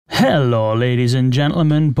Hello, ladies and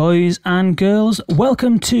gentlemen, boys and girls.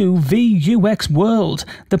 Welcome to VUX World,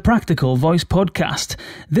 the Practical Voice Podcast.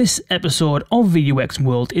 This episode of VUX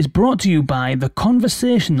World is brought to you by the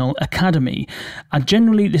Conversational Academy.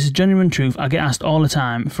 This is genuine truth. I get asked all the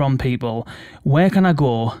time from people, where can I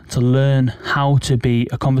go to learn how to be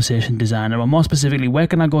a conversation designer? Or more specifically, where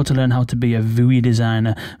can I go to learn how to be a VUI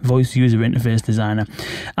designer, voice user interface designer?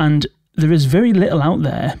 And there is very little out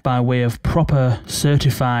there by way of proper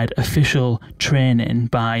certified official training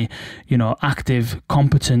by, active,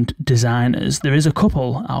 competent designers. There is a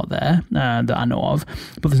couple out there that I know of,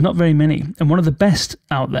 but there's not very many. And one of the best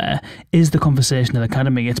out there is the Conversational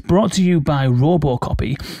Academy. It's brought to you by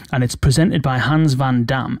Robocopy and it's presented by Hans van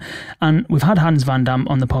Dam. And we've had Hans van Dam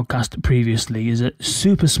on the podcast previously. He's a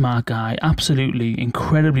super smart guy, absolutely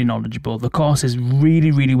incredibly knowledgeable. The course is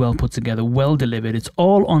really, really well put together, well delivered. It's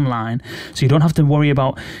all online. So you don't have to worry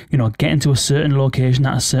about, getting to a certain location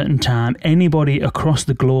at a certain time. Anybody across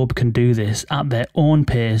the globe can do this at their own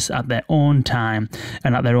pace, at their own time,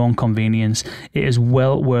 and at their own convenience. It is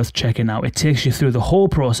well worth checking out. It takes you through the whole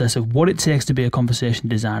process of what it takes to be a conversation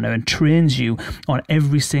designer and trains you on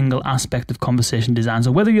every single aspect of conversation design.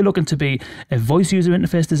 So whether you're looking to be a voice user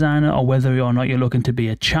interface designer or whether or not you're looking to be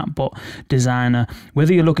a chatbot designer,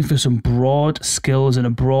 whether you're looking for some broad skills and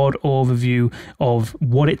a broad overview of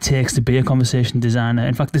what it takes to be a conversation designer.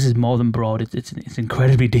 In fact, this is more than broad. It's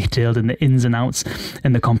incredibly detailed in the ins and outs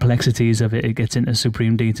and the complexities of it. It gets into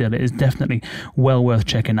supreme detail. It is definitely well worth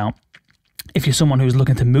checking out. If you're someone who's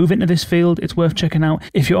looking to move into this field, it's worth checking out.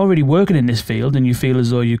 If you're already working in this field and you feel as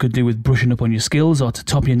though you could do with brushing up on your skills or to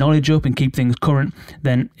top your knowledge up and keep things current,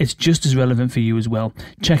 then it's just as relevant for you as well.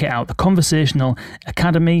 Check it out, the Conversational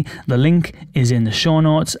Academy. The link is in the show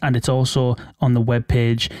notes and it's also on the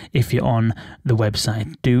webpage if you're on the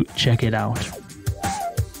website. Do check it out.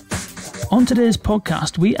 On today's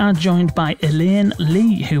podcast, we are joined by Elaine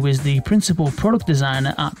Lee, who is the principal product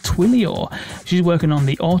designer at Twilio. She's working on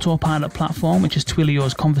the Autopilot platform, which is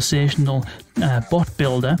Twilio's conversational bot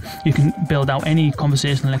builder. You can build out any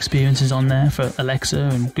conversational experiences on there for Alexa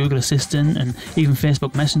and Google Assistant and even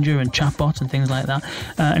Facebook Messenger and chatbots and things like that.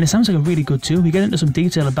 And it sounds like a really good tool. We get into some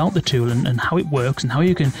detail about the tool and how it works and how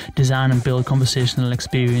you can design and build conversational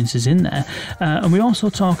experiences in there. And we also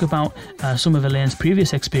talk about some of Elaine's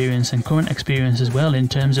previous experience and current experience as well in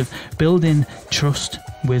terms of building trust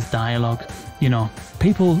with dialogue.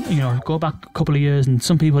 People, go back a couple of years and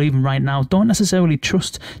some people even right now don't necessarily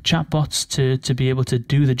trust chatbots to be able to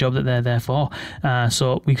do the job that they're there for.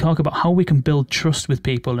 So we talk about how we can build trust with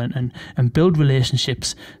people and build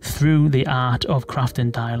relationships through the art of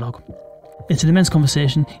crafting dialogue. It's an immense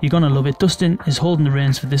conversation. You're going to love it. Dustin is holding the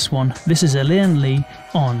reins for this one. This is Elaine Lee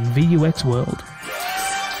on VUX World.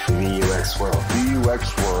 VUX World.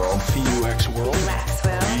 VUX World. VUX World.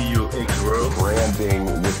 VUX World. Branding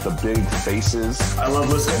with the big faces. I love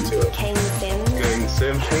listening to it. Kane Sims. Kane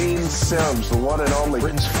Sims. Kane Sims, the one and only.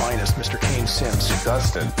 Britain's finest, Mr. Kane Sims.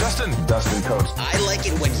 Dustin Coates. I like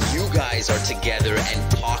it when you guys are together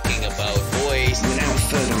and talking about voice. Without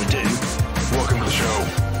further ado, Welcome to the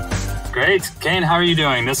show. Great. Kane, how are you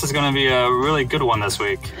doing? This is going to be a really good one this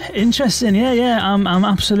week. Interesting. Yeah. I'm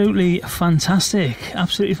absolutely fantastic.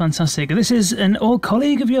 Absolutely fantastic. This is an old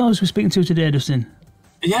colleague of yours we're speaking to today, Dustin.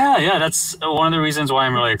 Yeah. That's one of the reasons why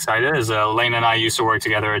I'm really excited is Elaine and I used to work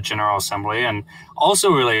together at General Assembly, and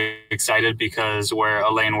also really excited because where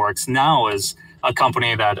Elaine works now is a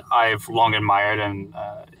company that I've long admired and,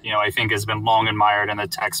 I think has been long admired in the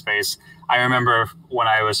tech space. I remember when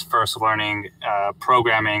I was first learning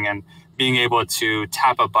programming and being able to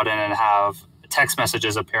tap a button and have text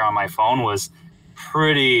messages appear on my phone was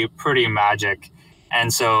pretty magic.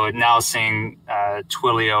 And so now seeing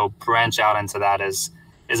Twilio branch out into that is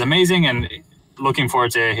amazing, and looking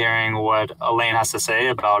forward to hearing what Elaine has to say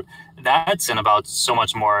about that and about so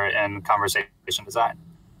much more in conversation design.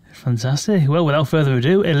 Fantastic. Well, without further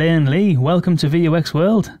ado, Elaine Lee, welcome to VUX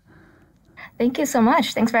World. Thank you so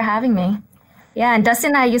much. Thanks for having me. Yeah, and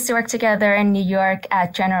Dustin and I used to work together in New York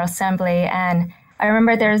at General Assembly, and I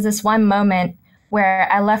remember there was this one moment where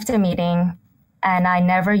I left a meeting and I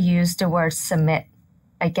never used the word submit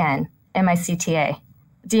again in my CTA.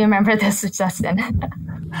 Do you remember this, Dustin?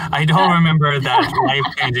 I don't remember that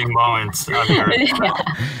life-changing moment of yours. Yeah.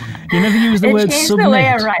 You never used the word submit. It changed submit. the way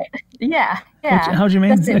I write. Yeah. How do you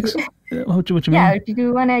mean? What do you mean? Yeah, do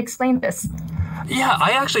you want to explain this? Yeah,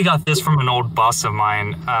 I actually got this from an old boss of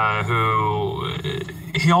mine who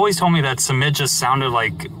he always told me that submit just sounded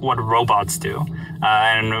like what robots do.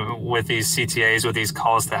 And with these CTAs, with these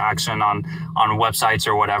calls to action on websites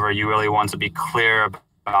or whatever, you really want to be clear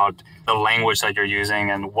about the language that you're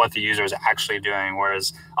using and what the user is actually doing,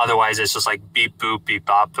 whereas otherwise it's just like beep boop beep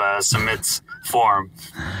bop submits form.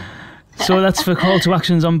 So that's for call to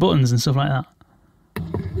actions on buttons and stuff like that.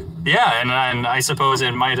 Yeah, and I suppose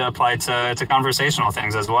it might apply to conversational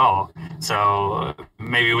things as well. So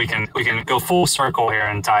maybe we can go full circle here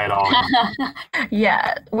and tie it all in.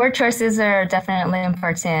 Yeah, word choices are definitely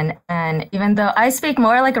important. And even though I speak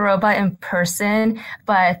more like a robot in person,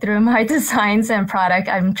 but through my designs and product,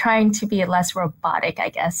 I'm trying to be less robotic, I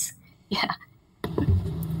guess. Yeah.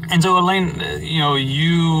 And so, Elaine,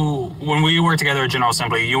 when we worked together at General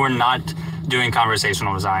Assembly, you were not doing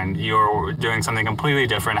conversational design. You were doing something completely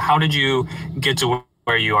different. How did you get to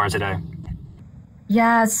where you are today?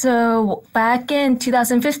 Yeah, so back in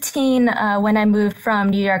 2015, when I moved from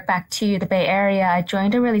New York back to the Bay Area, I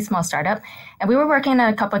joined a really small startup, and we were working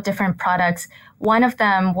on a couple of different products. One of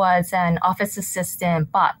them was an office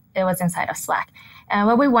assistant bot. It was inside of Slack. And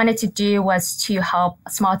what we wanted to do was to help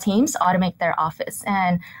small teams automate their office.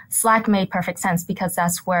 And Slack made perfect sense because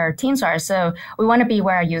that's where teams are. So we want to be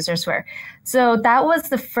where our users were. So that was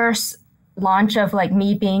the first launch of like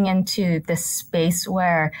me being into this space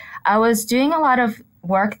where I was doing a lot of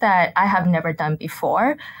work that I have never done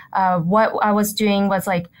before. What I was doing was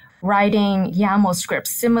like writing YAML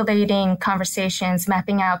scripts, simulating conversations,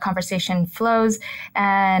 mapping out conversation flows.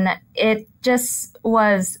 And it just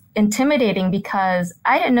was intimidating because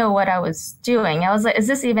I didn't know what I was doing. I was like, is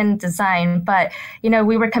this even design? But,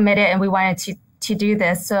 we were committed and we wanted to do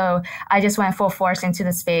this. So I just went full force into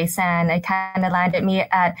the space, and it kind of landed me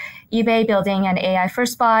at eBay building an AI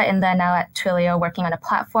first bot, and then now at Twilio working on a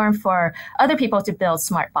platform for other people to build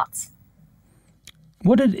smart bots.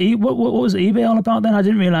 What was eBay all about then? I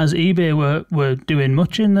didn't realize eBay were doing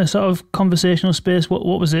much in the sort of conversational space. What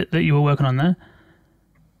was it that you were working on there?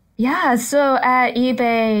 Yeah, so at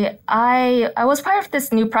eBay, I was part of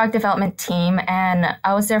this new product development team, and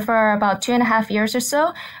I was there for about 2.5 years or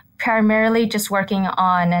so, primarily just working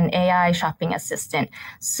on an AI shopping assistant.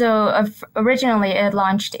 So originally it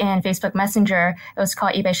launched in Facebook Messenger. It was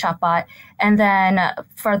called eBay Shopbot. And then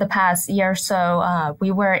for the past year or so,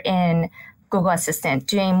 we were in Google Assistant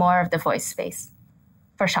doing more of the voice space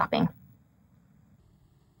for shopping.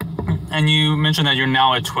 And you mentioned that you're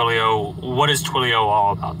now at Twilio. What is Twilio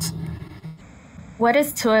all about? What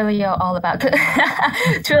is Twilio all about?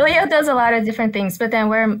 Twilio does a lot of different things, but then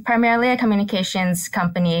we're primarily a communications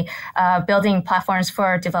company building platforms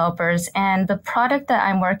for developers. And the product that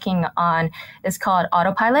I'm working on is called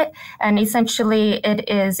Autopilot. And essentially, it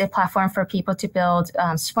is a platform for people to build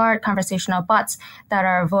smart conversational bots that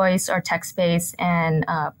are voice or text-based and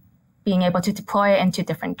being able to deploy into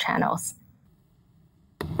different channels.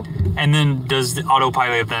 And then does the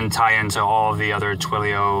Autopilot then tie into all of the other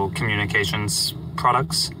Twilio communications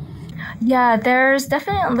products? Yeah, there's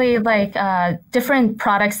definitely like different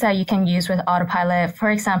products that you can use with Autopilot.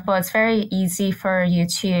 For example, it's very easy for you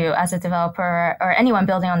to, as a developer or anyone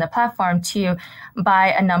building on the platform, to buy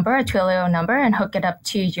a Twilio number, and hook it up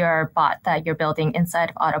to your bot that you're building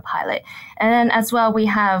inside of Autopilot. And then as well, we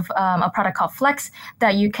have a product called Flex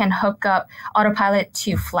that you can hook up Autopilot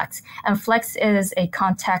to Flex. And Flex is a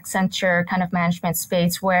contact center kind of management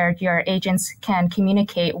space where your agents can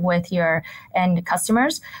communicate with your end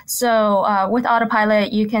customers. So with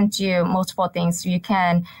Autopilot, you can do multiple things. You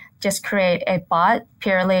can just create a bot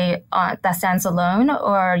purely that stands alone,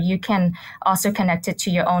 or you can also connect it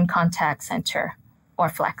to your own contact center or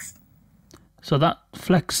Flex. So that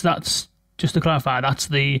Flex, that's, just to clarify, that's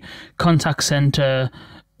the contact center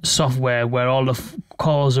software where all the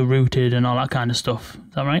calls are routed and all that kind of stuff.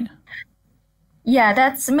 Is that right? Yeah,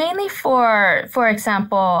 that's mainly for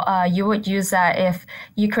example, you would use that if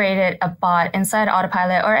you created a bot inside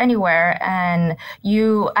Autopilot or anywhere, and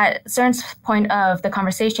you, at a certain point of the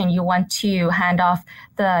conversation, you want to hand off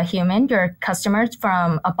the human, your customers,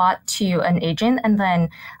 from a bot to an agent. And then,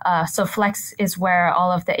 so Flex is where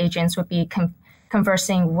all of the agents would be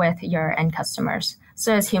conversing with your end customers.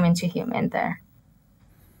 So it's human to human there.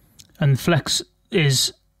 And Flex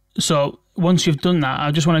is, so once you've done that, I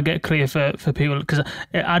just want to get clear for people, because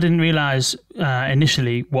I didn't realize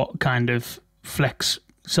initially what kind of Flex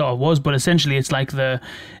sort of was, but essentially it's like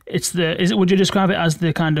would you describe it as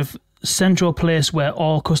the kind of central place where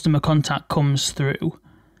all customer contact comes through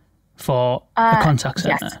for a contact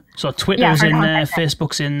center? Yes. So Twitter's in there,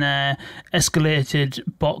 Facebook's in there, escalated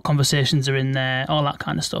bot conversations are in there, all that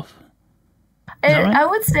kind of stuff. Right? I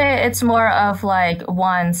would say it's more of like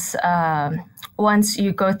once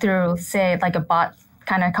you go through, say, like a bot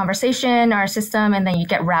kind of conversation or system, and then you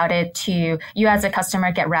as a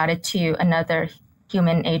customer get routed to another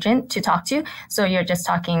human agent to talk to. So you're just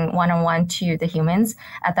talking one-on-one to the humans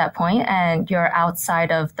at that point, and you're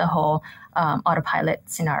outside of the whole autopilot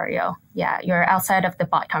scenario. Yeah, you're outside of the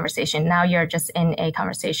bot conversation. Now you're just in a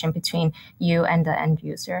conversation between you and the end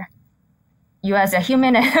user. You as a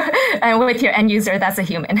human and with your end user, that's a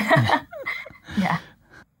human. Yeah.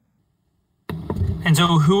 And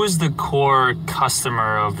so who is the core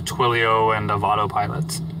customer of Twilio and of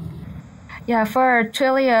Autopilot? Yeah, for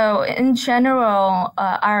Twilio, in general,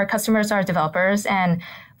 our customers are developers. And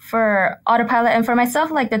for Autopilot and for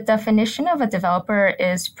myself, like the definition of a developer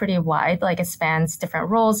is pretty wide. Like it spans different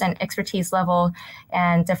roles and expertise level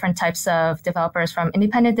and different types of developers, from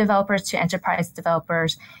independent developers to enterprise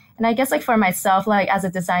developers. And I guess like for myself, like as a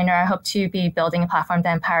designer, I hope to be building a platform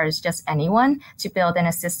that empowers just anyone to build an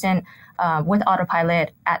assistant with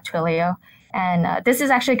Autopilot at Twilio. And this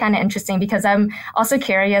is actually kind of interesting because I'm also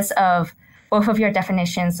curious of both of your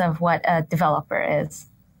definitions of what a developer is.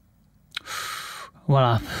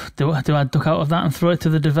 Well, do I duck out of that and throw it to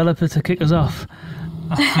the developer to kick us off?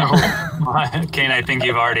 Kane, I think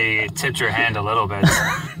you've already tipped your hand a little bit.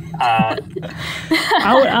 I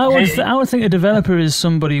would think a developer is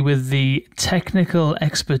somebody with the technical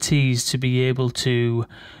expertise to be able to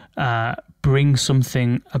bring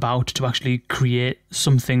something about, to actually create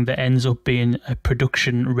something that ends up being a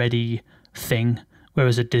production-ready thing,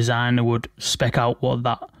 whereas a designer would spec out what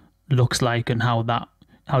that looks like and how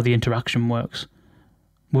the interaction works.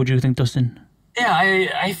 What do you think, Dustin? Yeah,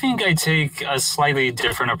 I think I take a slightly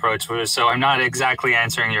different approach with it. So I'm not exactly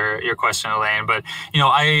answering your question, Elaine, but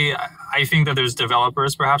I think that there's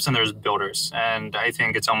developers perhaps and there's builders. And I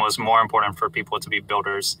think it's almost more important for people to be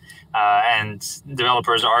builders. And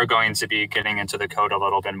developers are going to be getting into the code a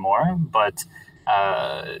little bit more. But,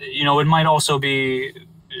 it might also be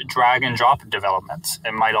drag and drop development.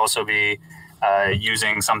 It might also be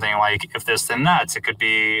using something like if this, then that. It could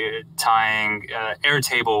be tying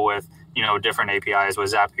Airtable with different APIs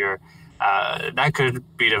with Zapier. That could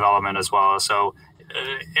be development as well. So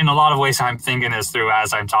in a lot of ways, I'm thinking this through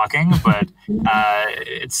as I'm talking, but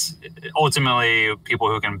it's ultimately people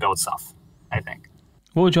who can build stuff, I think.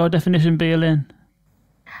 What would your definition be, Elaine?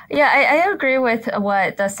 Yeah, I agree with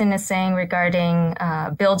what Dustin is saying regarding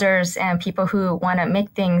builders and people who want to make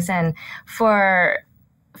things. And for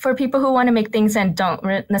people who want to make things and don't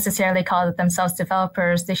necessarily call themselves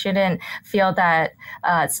developers, they shouldn't feel that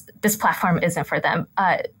this platform isn't for them.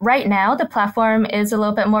 Right now, the platform is a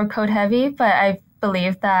little bit more code heavy, but I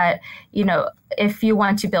believe that, if you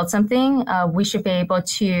want to build something, we should be able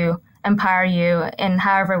to empower you in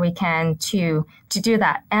however we can to do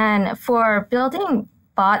that. And for building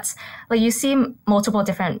bots, like you see multiple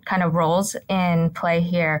different kind of roles in play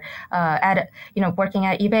here. Working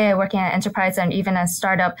at eBay, working at enterprise, and even a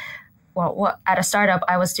startup. At a startup,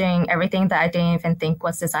 I was doing everything that I didn't even think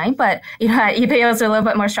was design. But at eBay, it was a little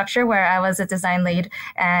bit more structured, where I was a design lead,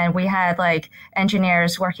 and we had like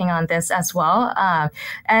engineers working on this as well.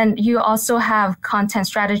 And you also have content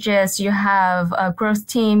strategists, you have a growth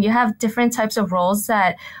team, you have different types of roles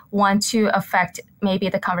that want to affect maybe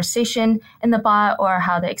the conversation in the bot or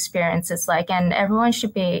how the experience is like. And everyone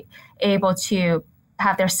should be able to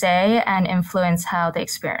have their say and influence how the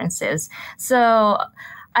experience is. So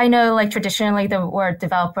I know like traditionally the word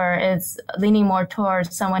developer is leaning more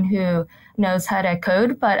towards someone who knows how to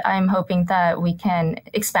code, but I'm hoping that we can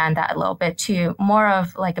expand that a little bit to more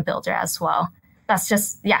of like a builder as well.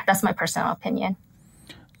 That's my personal opinion.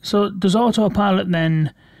 So does Autopilot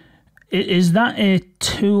then, is that a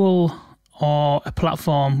tool or a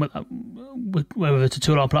platform, whether it's a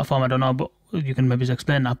tool or a platform, I don't know, but you can maybe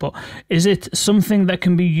explain that, but is it something that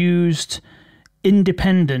can be used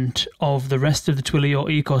independent of the rest of the Twilio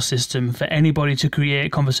ecosystem for anybody to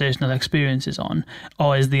create conversational experiences on?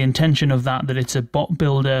 Or is the intention of that it's a bot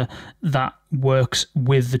builder that works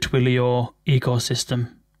with the Twilio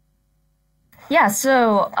ecosystem? Yeah,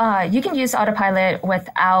 so you can use Autopilot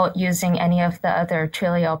without using any of the other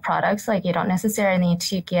Twilio products. Like you don't necessarily need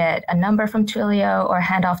to get a number from Twilio or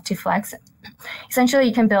hand off to Flex. Essentially,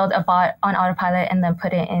 you can build a bot on Autopilot and then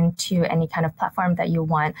put it into any kind of platform that you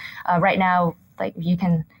want. Right now, like you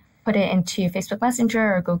can put it into Facebook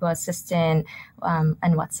Messenger or Google Assistant and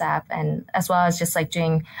WhatsApp, and as well as just like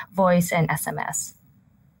doing voice and SMS.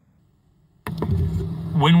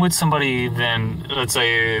 When would somebody then, let's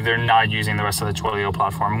say they're not using the rest of the Twilio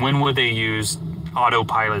platform, when would they use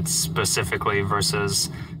Autopilot specifically versus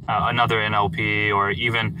another NLP, or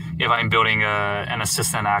even if I'm building an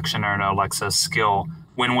assistant action or an Alexa skill,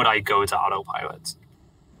 when would I go to Autopilot?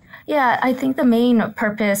 Yeah, I think the main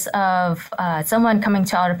purpose of someone coming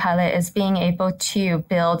to Autopilot is being able to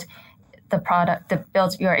build the product, to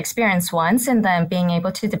build your experience once, and then being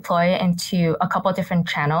able to deploy it into a couple different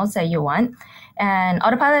channels that you want. And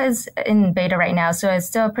Autopilot is in beta right now, so it's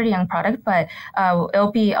still a pretty young product, but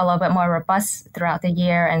it'll be a little bit more robust throughout the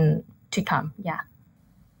year and to come. Yeah.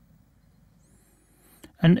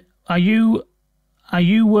 And are you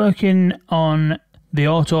working on the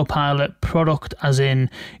Autopilot product, as in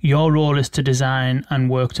your role is to design and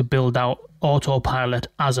work to build out Autopilot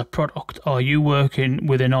as a product, or are you working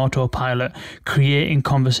within Autopilot creating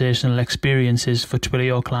conversational experiences for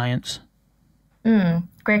Twilio clients?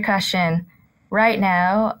 Great question. Right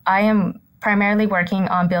now, I am primarily working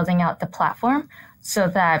on building out the platform so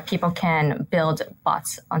that people can build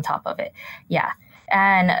bots on top of it. Yeah.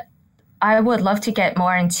 And I would love to get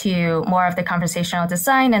more into more of the conversational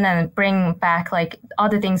design and then bring back like all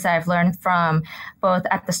the things that I've learned from both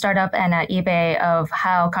at the startup and at eBay of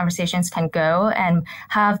how conversations can go and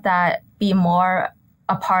have that be more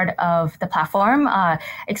a part of the platform,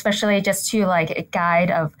 especially just to like a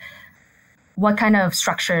guide of what kind of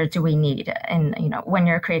structure do we need in, when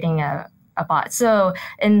you're creating a bot. So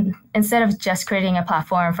instead of just creating a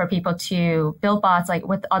platform for people to build bots like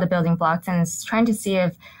with all the building blocks, and trying to see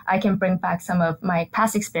if I can bring back some of my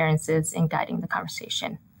past experiences in guiding the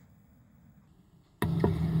conversation.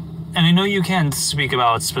 And I know you can't speak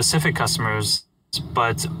about specific customers,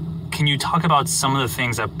 but can you talk about some of the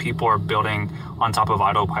things that people are building on top of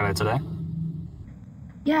Autopilot today?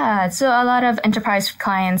 Yeah, so a lot of enterprise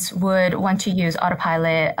clients would want to use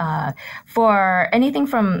Autopilot for anything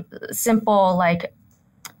from simple like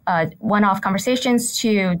one-off conversations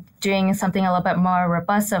to doing something a little bit more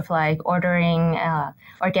robust of like ordering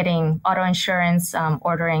or getting auto insurance,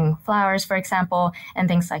 ordering flowers, for example, and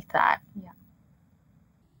things like that. Yeah.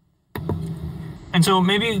 And so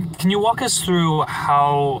maybe can you walk us through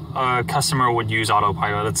how a customer would use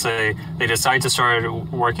Autopilot? Let's say they decide to start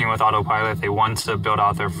working with Autopilot, they want to build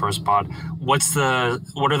out their first bot. What are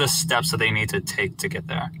the steps that they need to take to get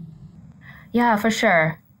there? Yeah, for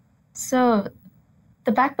sure. So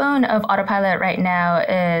the backbone of Autopilot right now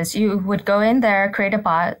is you would go in there, create a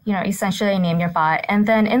bot, essentially name your bot, and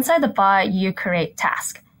then inside the bot, you create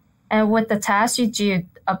task. And with the task, you do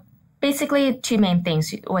basically two main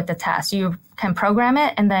things with the task. You can program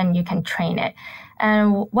it and then you can train it.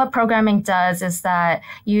 And what programming does is that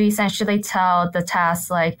you essentially tell the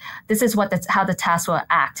task, like, this is how the task will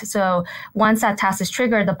act. So once that task is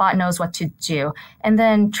triggered, the bot knows what to do. And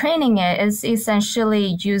then training it is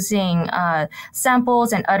essentially using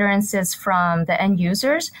samples and utterances from the end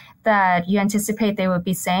users that you anticipate they would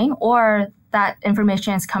be saying, or that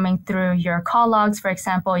information is coming through your call logs. For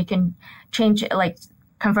example, you can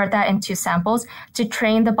convert that into samples to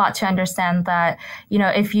train the bot to understand that,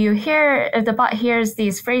 if the bot hears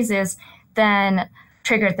these phrases, then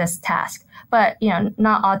trigger this task. But,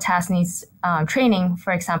 not all tasks needs training,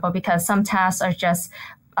 for example, because some tasks are just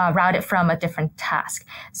routed from a different task.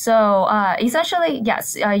 So essentially,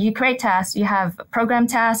 yes, you create tasks, you have program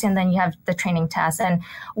tasks, and then you have the training tasks. And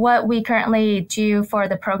what we currently do for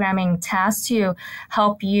the programming tasks to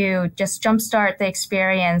help you just jumpstart the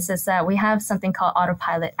experience is that we have something called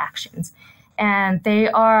Autopilot actions. And they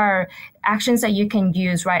are actions that you can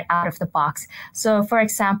use right out of the box. So for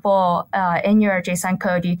example, in your JSON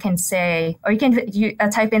code, you can say, or you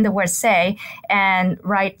can type in the word say and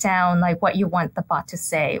write down like what you want the bot to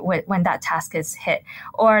say when that task is hit.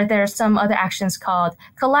 Or there's some other actions called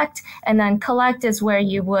collect. And then collect is where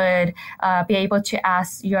you would be able to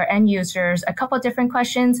ask your end users a couple of different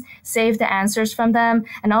questions, save the answers from them.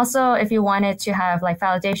 And also if you wanted to have like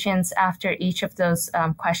validations after each of those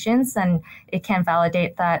questions, then it can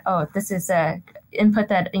validate that, oh, this is a input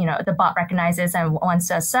that the bot recognizes and wants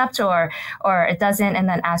to accept, or it doesn't, and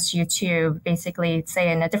then asks you to basically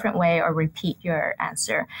say in a different way or repeat your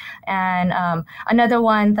answer. And another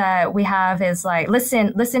one that we have is like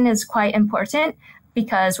listen. Listen is quite important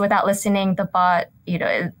because without listening, the bot,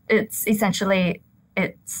 it's essentially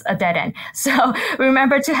it's a dead end. So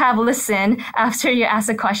remember to have listen after you ask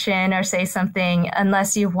a question or say something,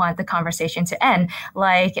 unless you want the conversation to end.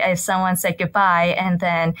 Like if someone said goodbye and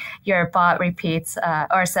then your bot repeats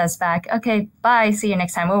or says back, okay, bye, see you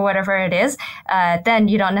next time, or whatever it is, then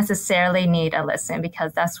you don't necessarily need a listen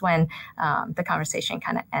because that's when the conversation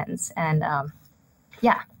kind of ends. And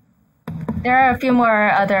yeah. There are a few more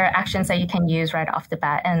other actions that you can use right off the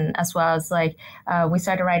bat, and as well as like we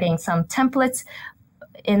started writing some templates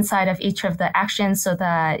inside of each of the actions so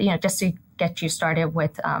that, just to get you started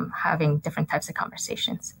with having different types of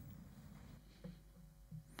conversations.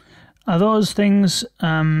 Are those things,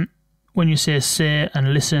 when you say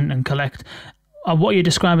and listen and collect, what you're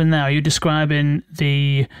describing there, are you describing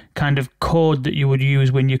the kind of code that you would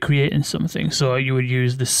use when you're creating something? So you would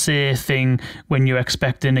use the say thing when you're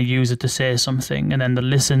expecting a user to say something, and then the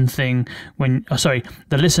listen thing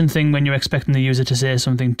the listen thing when you're expecting the user to say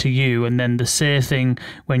something to you, and then the say thing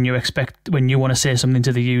when you want to say something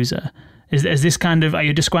to the user. Is this kind of, are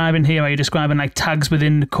you describing like tags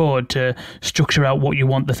within the code to structure out what you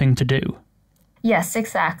want the thing to do? Yes,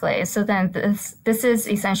 exactly. So then this is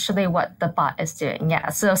essentially what the bot is doing. Yeah.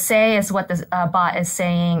 So say is what the bot is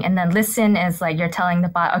saying, and then listen is like you're telling the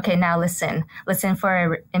bot, okay, now listen for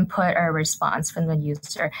an input or a response from the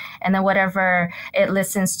user. And then whatever it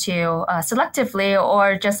listens to selectively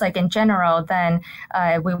or just like in general, then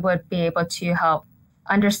we would be able to help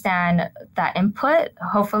understand that input,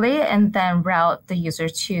 hopefully, and then route the user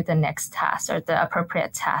to the next task or the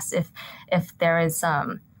appropriate task if there is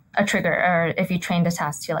a trigger, or if you train the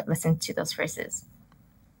task to like listen to those phrases.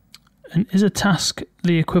 And is a task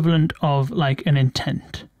the equivalent of like an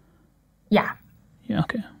intent? Yeah. Yeah,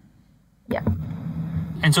 okay. Yeah.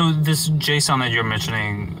 And so this JSON that you're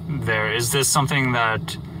mentioning there, is this something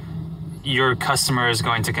that your customer is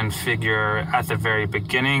going to configure at the very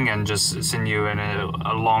beginning and just send you in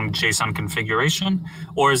a long JSON configuration?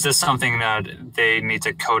 Or is this something that they need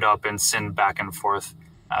to code up and send back and forth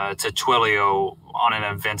to Twilio on an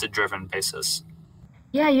event-driven basis?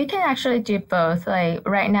 Yeah, you can actually do both. Like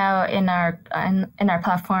right now in our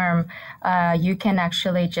platform, you can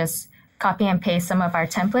actually just copy and paste some of our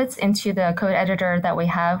templates into the code editor that we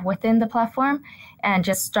have within the platform and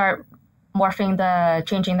just start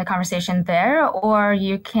changing the conversation there, or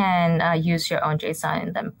you can use your own JSON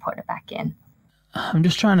and then put it back in. I'm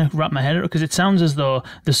just trying to wrap my head around, because it sounds as though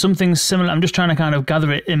there's something similar. I'm just trying to kind of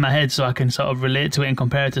gather it in my head so I can sort of relate to it and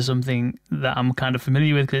compare it to something that I'm kind of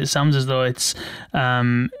familiar with, because it sounds as though it's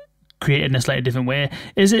created in a slightly different way.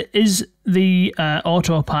 Is the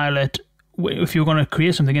autopilot, if you're going to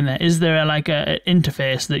create something in there, is there like an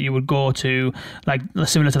interface that you would go to, like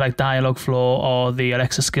similar to like Dialogflow or the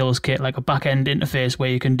Alexa Skills Kit, like a back-end interface where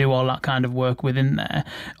you can do all that kind of work within there?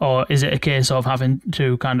 Or is it a case of having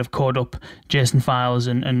to kind of code up JSON files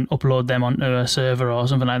and upload them onto a server or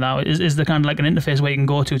something like that? Is there kind of like an interface where you can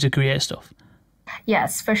go to create stuff?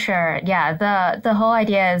 Yes, for sure. Yeah, the whole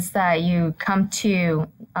idea is that you come to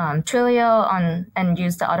Twilio and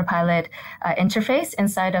use the Autopilot interface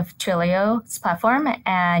inside of Twilio's platform,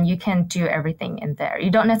 and you can do everything in there.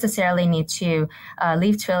 You don't necessarily need to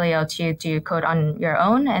leave Twilio to do code on your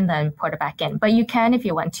own and then port it back in. But you can if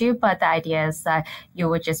you want to, but the idea is that you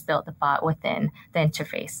would just build the bot within the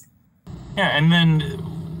interface. Yeah, and then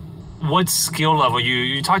what skill level,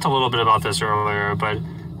 you talked a little bit about this earlier, but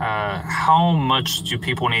how much do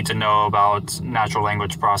people need to know about natural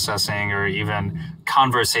language processing or even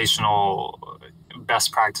conversational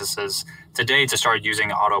best practices today to start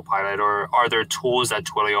using Autopilot? Or are there tools that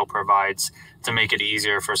Twilio provides to make it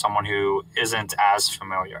easier for someone who isn't as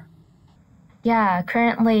familiar? Yeah,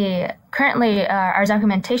 currently our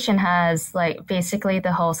documentation has like basically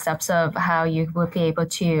the whole steps of how you would be able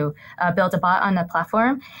to build a bot on the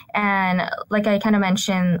platform. And like I kind of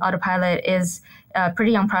mentioned, Autopilot is a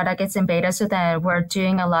pretty young product. It's in beta, so then we're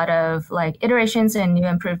doing a lot of like iterations and new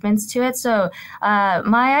improvements to it. So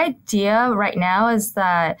my idea right now is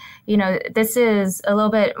that, this is a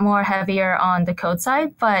little bit more heavier on the code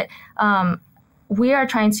side, but we are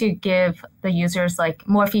trying to give the users like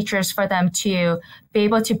more features for them to be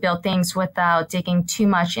able to build things without digging too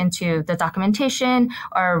much into the documentation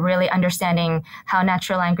or really understanding how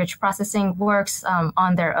natural language processing works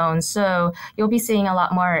on their own. So you'll be seeing a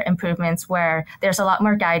lot more improvements where there's a lot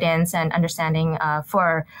more guidance and understanding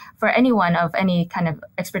for anyone of any kind of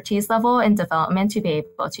expertise level in development to be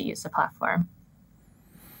able to use the platform.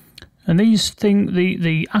 And these things,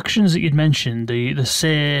 the actions that you'd mentioned, the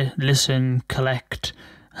say, listen, collect,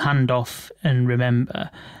 handoff, and remember,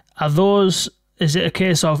 is it a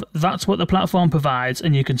case of that's what the platform provides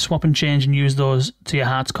and you can swap and change and use those to your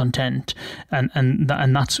heart's content and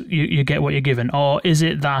that's you get what you're given? Or is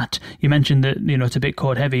it that you mentioned that it's a bit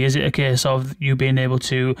code heavy? Is it a case of you being able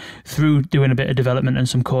to, through doing a bit of development and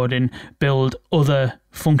some coding, build other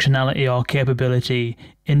functionality or capability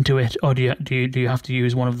into it? Or do you have to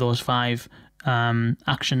use one of those 5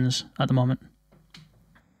 actions at the moment?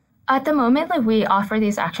 At the moment, like we offer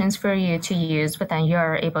these actions for you to use, but then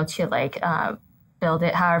you're able to build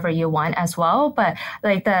it however you want as well. But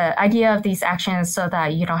like the idea of these actions so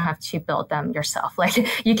that you don't have to build them yourself. Like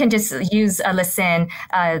you can just use a listen,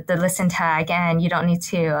 the listen tag, and you don't need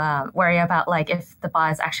to worry about like if the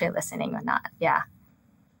bot is actually listening or not. Yeah.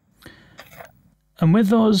 And with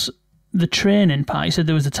those the training part, you said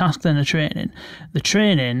there was a task then a training. The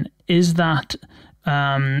training, is that,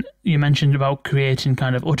 you mentioned about creating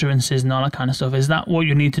kind of utterances and all that kind of stuff. Is that what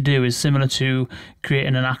you need to do? Is similar to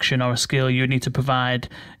creating an action or a skill, you need to provide,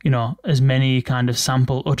 as many kind of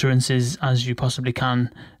sample utterances as you possibly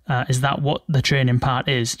can. Is that what the training part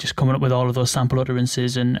is? Just coming up with all of those sample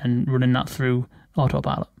utterances and running that through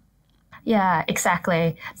Autopilot? Yeah,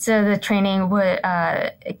 exactly. So the training would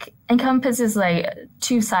encompasses like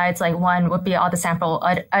two sides. Like one would be all the sample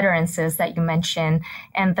utterances that you mentioned,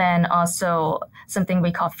 and then also something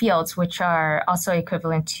we call fields, which are also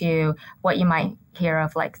equivalent to what you might hear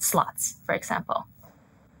of like slots, for example.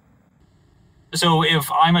 So if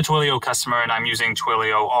I'm a Twilio customer and I'm using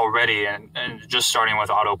Twilio already and just starting with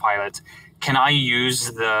Autopilot, can I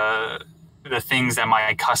use the things that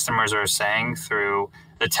my customers are saying through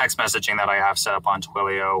the text messaging that I have set up on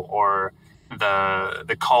Twilio or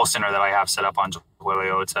the call center that I have set up on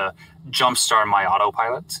Twilio to jumpstart my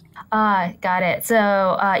Autopilot? Got it.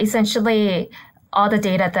 So essentially, all the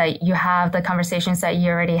data that you have, the conversations that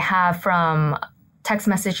you already have from text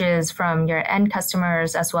messages from your end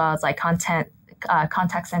customers, as well as like contact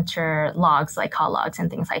center logs, like call logs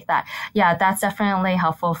and things like that. Yeah, that's definitely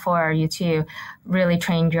helpful for you to really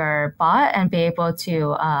train your bot and be able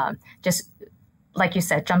to just, like you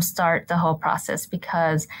said, jumpstart the whole process,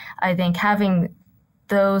 because I think having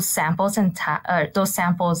those samples and those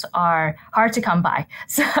samples are hard to come by.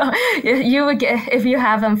 So you would get, if you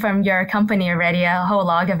have them from your company already, a whole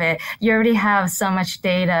log of it, you already have so much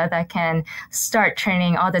data that can start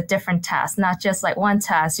training all the different tasks, not just like one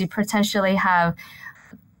task. You potentially have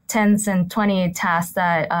 10 and 20 tasks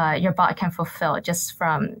that your bot can fulfill just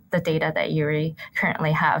from the data that you already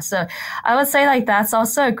currently have. So I would say like that's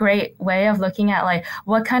also a great way of looking at like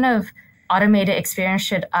what kind of automated experience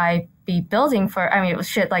should I be building for,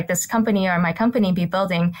 should like this company or my company be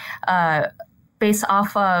building based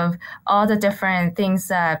off of all the different things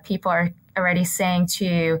that people are already saying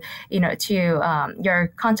to your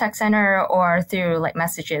contact center or through like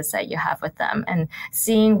messages that you have with them, and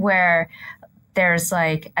seeing where there's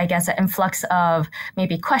like, I guess, an influx of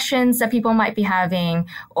maybe questions that people might be having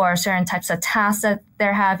or certain types of tasks that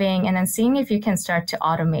they're having, and then seeing if you can start to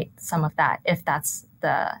automate some of that, if that's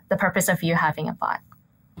the purpose of you having a bot.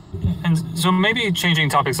 And so maybe changing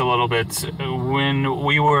topics a little bit, when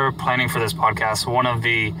we were planning for this podcast, one of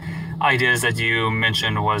the ideas that you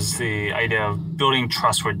mentioned was the idea of building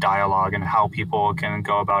trust with dialogue and how people can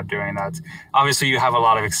go about doing that. Obviously, you have a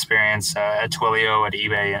lot of experience at Twilio, at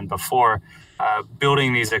eBay, and before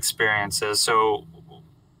building these experiences. So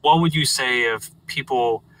what would you say if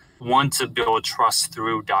people want to build trust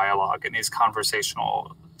through dialogue in these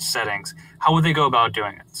conversational settings? How would they go about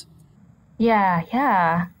doing it?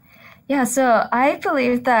 Yeah, so I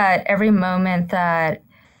believe that every moment that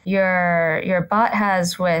your bot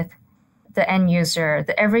has with the end user,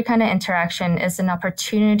 every kind of interaction is an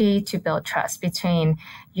opportunity to build trust between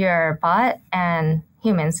your bot and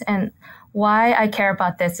humans. And why I care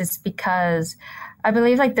about this is because I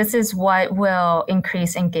believe like this is what will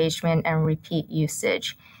increase engagement and repeat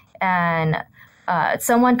usage. And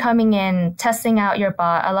someone coming in, testing out your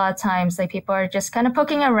bot, a lot of times like people are just kind of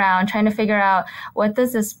poking around, trying to figure out what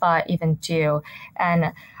does this bot even do.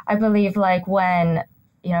 And I believe like when,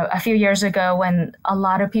 a few years ago when a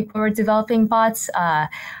lot of people were developing bots, a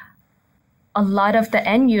lot of the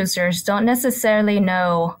end users don't necessarily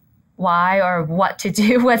know why or what to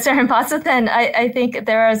do with certain bots. But then I think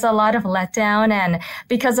there is a lot of letdown, and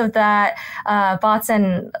because of that, bots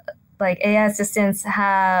and like AI assistants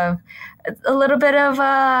have a little bit of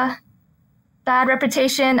a bad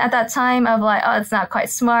reputation at that time of like, oh, it's not quite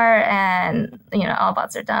smart and, all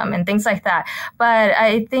bots are dumb and things like that. But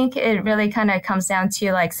I think it really kind of comes down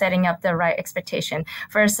to like setting up the right expectation.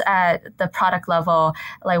 First at the product level,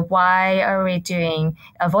 like why are we doing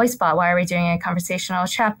a voice bot? Why are we doing a conversational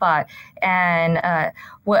chat bot? And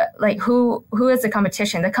who is the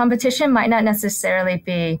competition? The competition might not necessarily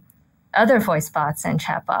be other voice bots and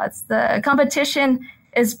chat bots. The competition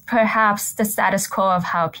is perhaps the status quo of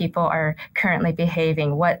how people are currently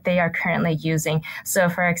behaving, what they are currently using. So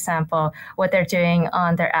for example, what they're doing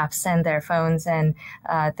on their apps and their phones and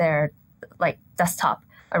their like desktop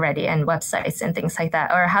already and websites and things like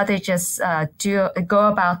that, or how they just go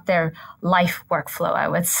about their life workflow, I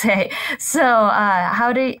would say. So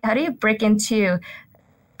how do you break into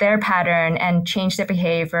their pattern and change their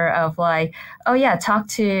behavior of like, oh yeah, talk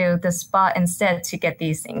to this bot instead to get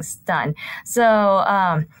these things done. So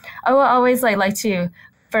I will always like to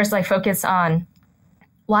first focus on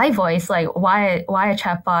why voice, like why a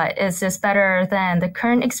chatbot is this better than the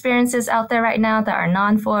current experiences out there right now that are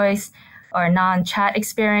non-voice. or non-chat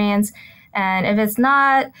experience? And if it's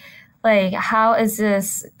not, like, how is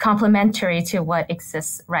this complementary to what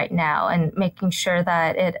exists right now, and making sure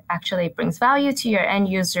that it actually brings value to your end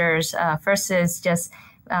users versus just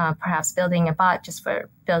perhaps building a bot just for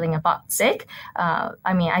building a bot's sake.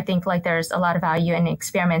 I mean, I think like there's a lot of value in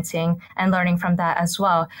experimenting and learning from that as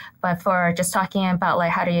well. But for just talking about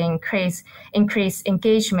like how do you increase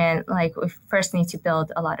engagement, like we first need to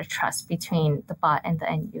build a lot of trust between the bot and the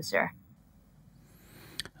end user.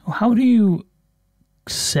 How do you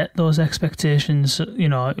set those expectations? You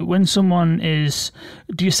know, when someone is,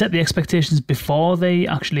 do you set the expectations before they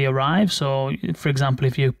actually arrive? So for example,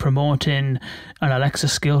 if you're promoting an Alexa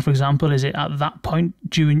skill, for example, is it at that point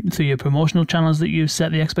through your promotional channels that you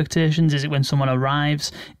set the expectations? Is it when someone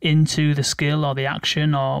arrives into the skill or the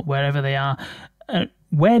action or wherever they are?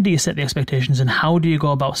 Where do you set the expectations, and how do you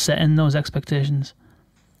go about setting those expectations?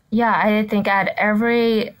 Yeah, I think at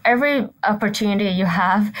every opportunity you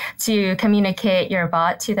have to communicate your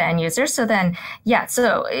bot to the end user. So then, yeah,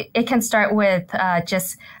 so it can start with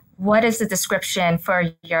just what is the description for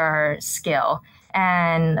your skill,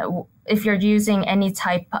 and if you're using any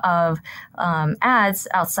type of ads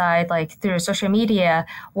outside, like through social media,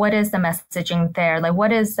 what is the messaging there? Like,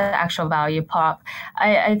 what is the actual value prop?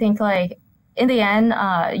 I think like in the end,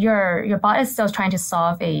 your bot is still trying to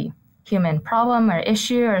solve a human problem or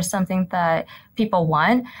issue or something that people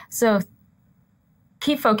want. So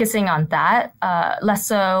keep focusing on that. Less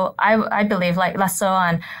so, I believe, like less so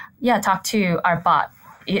on, talk to our bot.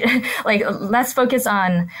 Like let's focus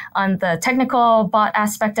on the technical bot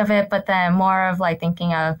aspect of it, but then more of like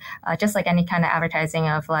thinking of just like any kind of advertising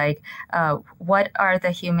of like what are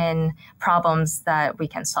the human problems that we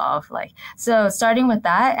can solve. Like, so starting with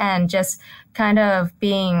that and just kind of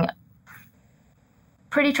being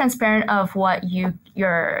pretty transparent of what you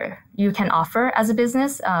can offer as a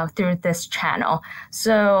business through this channel.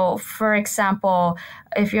 So for example,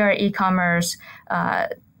 if you're an e-commerce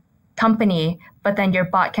company, but then your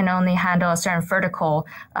bot can only handle a certain vertical,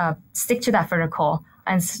 stick to that vertical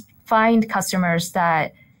and find customers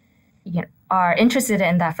that are interested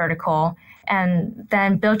in that vertical, and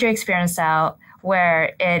then build your experience out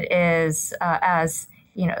where it is as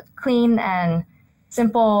clean and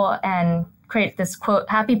simple, and create this quote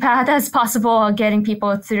happy path as possible, getting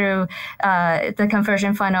people through the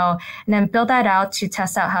conversion funnel, and then build that out to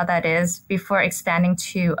test out how that is before expanding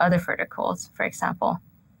to other verticals, for example.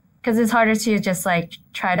 Because it's harder to just like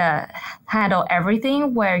try to handle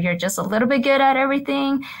everything where you're just a little bit good at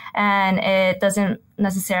everything, and it doesn't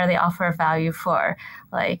necessarily offer value for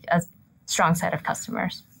like a strong set of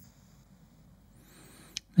customers.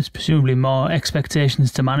 There's presumably more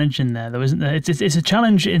expectations to manage in there, though, isn't there? It's a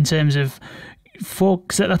challenge in terms of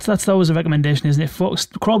focus. That's always a recommendation, isn't it? Focus,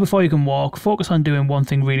 crawl before you can walk. Focus on doing one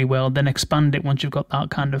thing really well, then expand it once you've got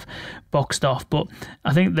that kind of boxed off. But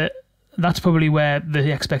I think that's probably where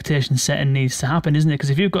the expectation setting needs to happen, isn't it? Because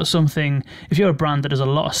if you've got something, if you're a brand that does a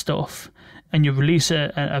lot of stuff and you release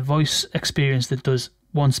a voice experience that does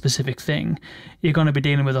one specific thing, you're going to be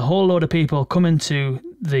dealing with a whole load of people coming to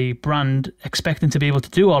the brand expecting to be able to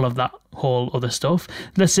do all of that whole other stuff.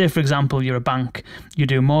 Let's say, for example, you're a bank. You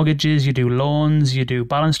do mortgages, you do loans, you do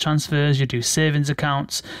balance transfers, you do savings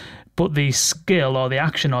accounts, but the skill or the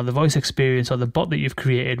action or the voice experience or the bot that you've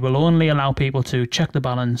created will only allow people to check the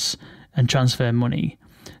balance and transfer money.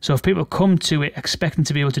 So if people come to it expecting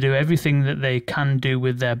to be able to do everything that they can do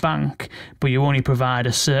with their bank, but you only provide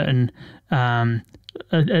a certain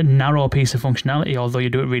a narrow piece of functionality, although you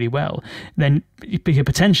do it really well, then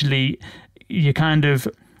potentially you kind of,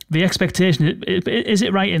 the expectation, is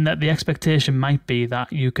it right in that the expectation might be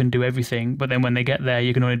that you can do everything, but then when they get there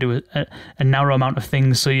you can only do a narrow amount of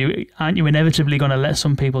things, so aren't you inevitably going to let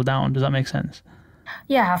some people down? Does that make sense?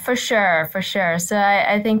 Yeah, for sure. So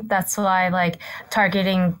I think that's why like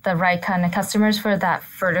targeting the right kind of customers for that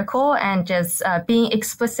vertical and just being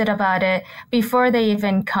explicit about it before they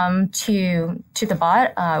even come to the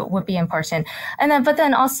bot would be important. But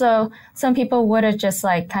then also some people would have just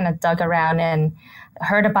like kind of dug around and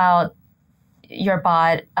heard about your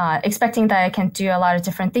bot, expecting that it can do a lot of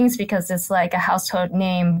different things because it's like a household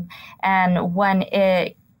name. And when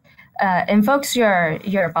it invokes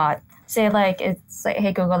your bot, say like it's like,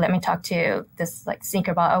 hey Google, let me talk to this like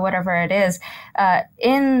sneaker bot or whatever it is.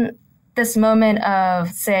 In this moment of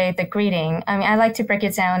say the greeting, I mean, I like to break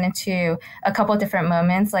it down into a couple of different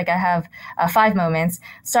moments. Like I have 5 moments,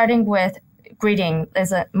 starting with greeting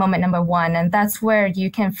is a moment number one. And that's where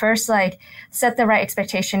you can first like set the right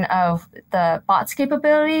expectation of the bot's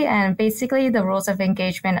capability and basically the rules of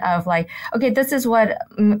engagement of like, okay, this is what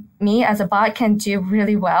me as a bot can do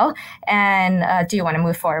really well. And do you want to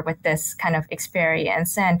move forward with this kind of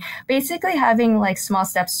experience? And basically having like small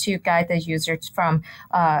steps to guide the users from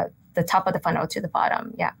the top of the funnel to the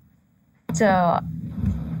bottom. Yeah. So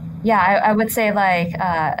yeah, I would say like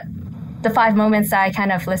the 5 moments that I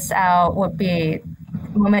kind of list out would be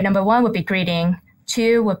moment number 1 would be greeting,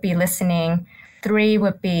 2 would be listening, 3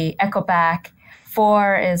 would be echo back,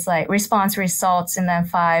 4 is like response results, and then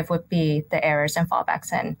 5 would be the errors and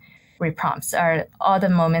fallbacks and reprompts are all the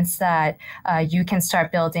moments that you can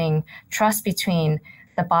start building trust between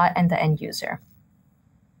the bot and the end user.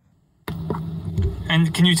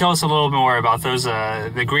 And can you tell us a little more about those?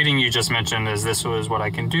 The greeting you just mentioned is this was what I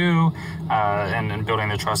can do, and building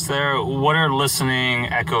the trust there. What are listening,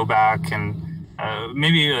 echo back, and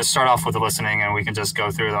maybe start off with the listening and we can just go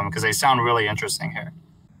through them because they sound really interesting here.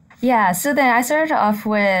 Yeah, so then I started off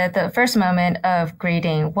with the first moment of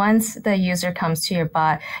greeting. Once the user comes to your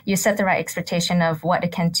bot, you set the right expectation of what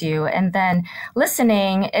it can do. And then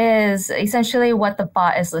listening is essentially what the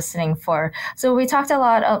bot is listening for. So we talked a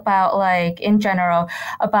lot about like in general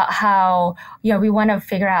about how, we want to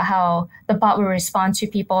figure out how the bot will respond to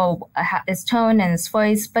people, its tone and its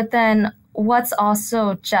voice. But then what's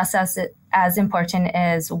also just as important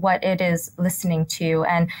is what it is listening to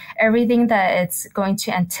and everything that it's going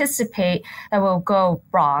to anticipate that will go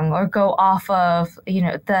wrong or go off of,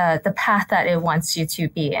 the path that it wants you to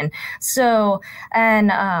be in. So,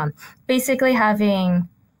 and basically having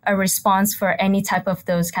a response for any type of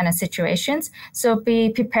those kind of situations. So be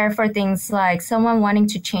prepared for things like someone wanting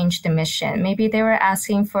to change the mission. Maybe they were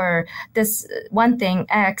asking for this one thing,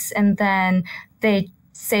 X, and then they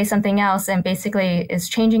say something else and basically is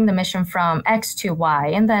changing the mission from X to Y.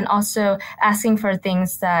 And then also asking for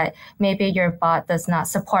things that maybe your bot does not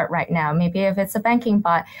support right now. Maybe if it's a banking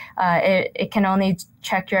bot, it can only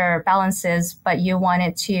check your balances, but you want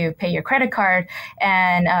it to pay your credit card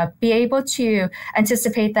and be able to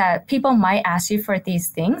anticipate that people might ask you for these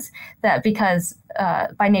things that because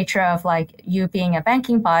by nature of like you being a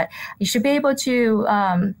banking bot, you should be able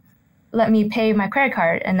to let me pay my credit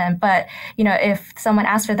card. And then, but, if someone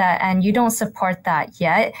asks for that and you don't support that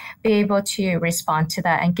yet, be able to respond to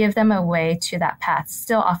that and give them a way to that path,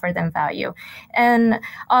 still offer them value. And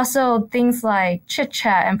also things like chit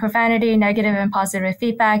chat and profanity, negative and positive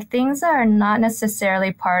feedback, things that are not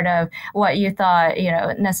necessarily part of what you thought,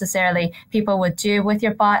 necessarily people would do with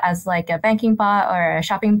your bot as like a banking bot or a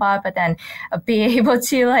shopping bot, but then be able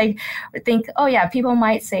to like think, oh yeah, people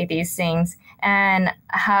might say these things. And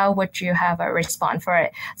how would you have a response for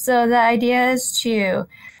it? So the idea is to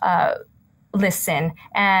listen.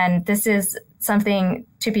 And this is something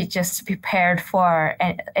to be just prepared for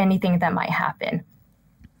anything that might happen.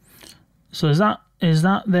 So is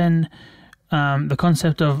that then the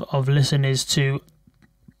concept of listen is to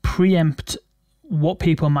preempt what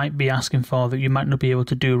people might be asking for that you might not be able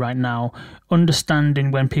to do right now,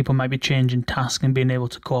 understanding when people might be changing tasks and being able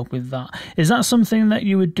to cope with that. Is that something that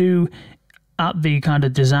you would do at the kind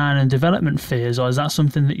of design and development phase, or is that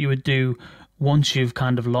something that you would do once you've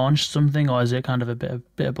kind of launched something, or is it kind of a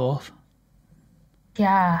bit of both?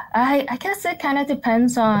 Yeah, I guess it kind of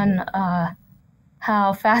depends on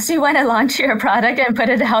how fast you want to launch your product and put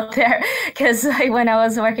it out there. Because like when I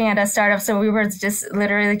was working at a startup, so we were just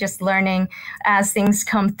literally just learning as things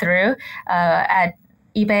come through. At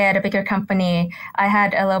eBay, at a bigger company, I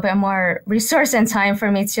had a little bit more resource and time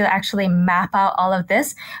for me to actually map out all of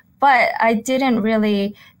this. But I didn't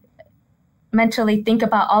really mentally think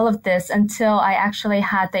about all of this until I actually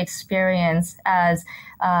had the experience as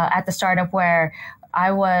at the startup where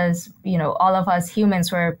I was, all of us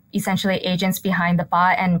humans were essentially agents behind the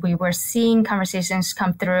bot, and we were seeing conversations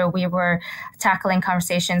come through. We were tackling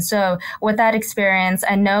conversations. So with that experience,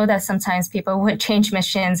 I know that sometimes people would change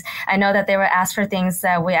missions. I know that they would ask for things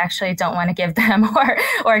that we actually don't want to give them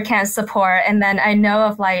or can't support. And then I know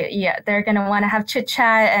of they're going to want to have chit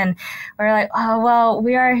chat, and we're like, oh, well,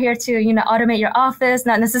 we are here to, automate your office,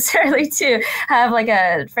 not necessarily to have like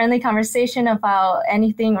a friendly conversation about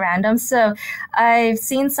anything random. So I've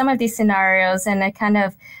seen some of these scenarios, and it kind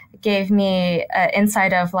of gave me an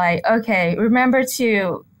insight of like, okay, remember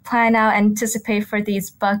to plan out, anticipate for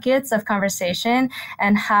these buckets of conversation,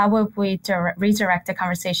 and how would we redirect the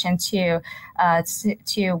conversation to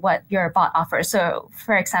what your bot offers. So,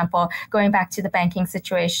 for example, going back to the banking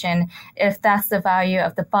situation, if that's the value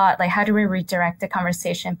of the bot, like how do we redirect the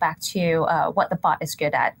conversation back to what the bot is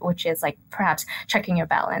good at, which is like perhaps checking your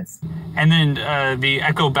balance. And then the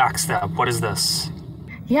echo back step, what is this?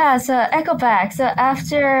 Yeah, so echo back. So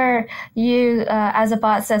after you, as a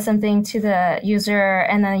bot, says something to the user,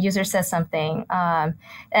 and then the user says something,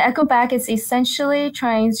 echo back is essentially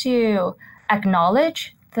trying to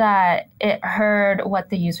acknowledge that it heard what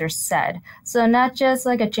the user said. So not just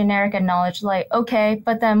like a generic acknowledge, like, okay,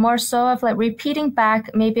 but then more so of like repeating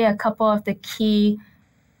back maybe a couple of the key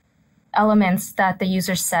elements that the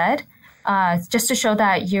user said, just to show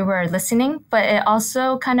that you were listening. But it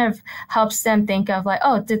also kind of helps them think of like,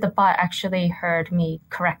 oh, did the bot actually heard me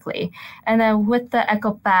correctly? And then with the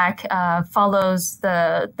echo back follows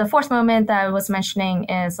the fourth moment that I was mentioning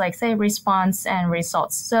is like, say, response and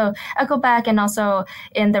results. So echo back and also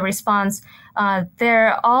in the response,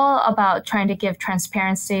 they're all about trying to give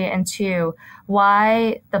transparency into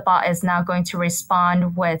why the bot is now going to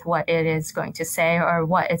respond with what it is going to say or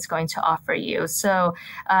what it's going to offer you. So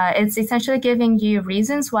it's essentially giving you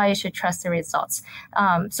reasons why you should trust the results.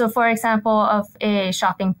 So for example, of a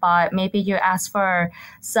shopping bot, maybe you ask for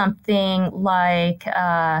something like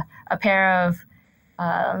a pair of,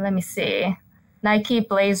 let me see, Nike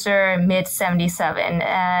Blazer mid 77,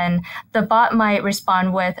 and the bot might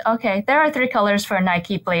respond with, okay, there are 3 colors for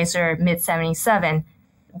Nike Blazer mid 77,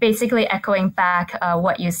 basically echoing back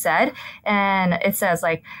what you said. And it says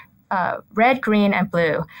like red, green, and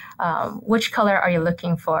blue. Which color are you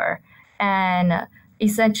looking for? And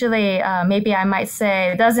essentially, maybe I might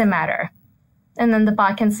say, it doesn't matter. And then the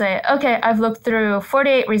bot can say, okay, I've looked through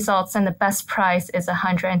 48 results and the best price is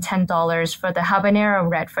 $110 for the habanero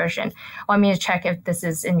red version. Want me to check if this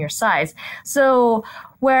is in your size? So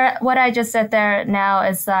what I just said there now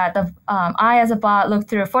is that I, as a bot, looked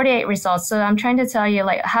through 48 results. So I'm trying to tell you,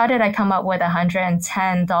 like, how did I come up with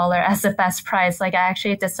 $110 as the best price? Like, I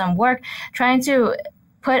actually did some work trying to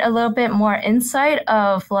put a little bit more insight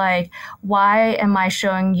of like, why am I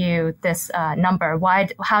showing you this number?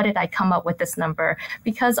 How did I come up with this number?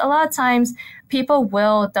 Because a lot of times people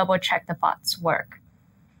will double check the bot's work.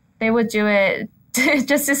 They would do it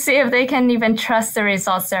just to see if they can even trust the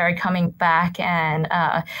results that are coming back. And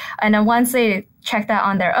then once they check that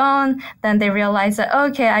on their own, then they realize that,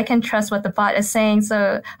 okay, I can trust what the bot is saying.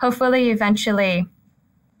 So hopefully eventually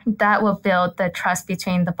that will build the trust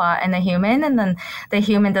between the bot and the human, and then the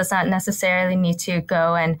human does not necessarily need to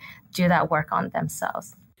go and do that work on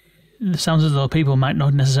themselves. It sounds as though people might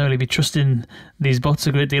not necessarily be trusting these bots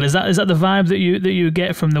a great deal. Is that the vibe that you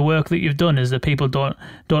get from the work that you've done? Is that people don't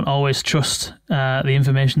always trust the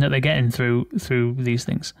information that they're getting through these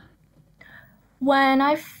things? When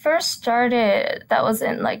I first started, that was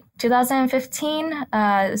in like 2015.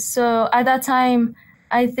 So at that time,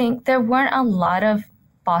 I think there weren't a lot of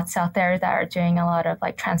bots out there that are doing a lot of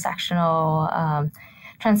like transactional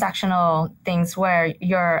things where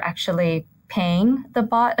you're actually paying the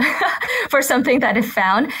bot for something that it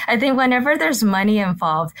found. I think whenever there's money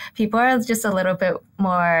involved, people are just a little bit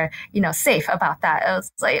more, safe about that.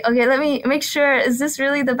 It's like, okay, let me make sure, is this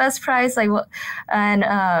really the best price? Like, what, and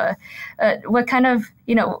what kind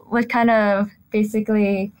of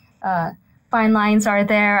basically fine lines are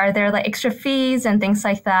there? Are there like extra fees and things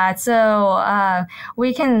like that? So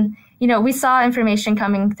we can, we saw information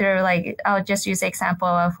coming through. Like, I'll just use the example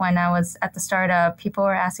of when I was at the startup, people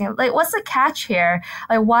were asking, like, what's the catch here?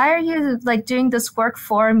 Like, why are you like doing this work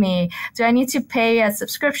for me? Do I need to pay a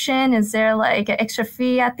subscription? Is there like an extra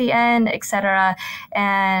fee at the end, etc.?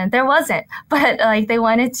 And there wasn't, but like they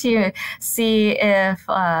wanted to see if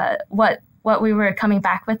what we were coming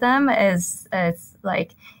back with them is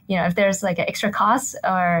like, if there's like an extra cost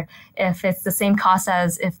or if it's the same cost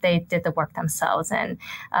as if they did the work themselves. And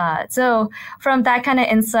so from that kind of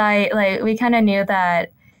insight, like we kind of knew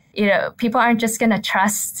that, people aren't just going to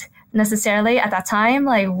trust necessarily at that time,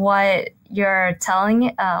 like what you're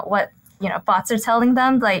telling, what bots are telling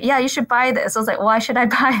them, like, yeah, you should buy this. I was like, why should I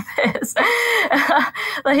buy this?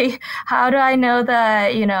 Like, how do I know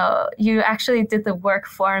that, you actually did the work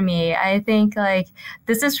for me? I think like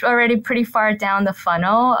this is already pretty far down the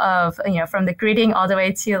funnel of, from the greeting all the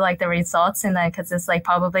way to like the results. And then, cause it's like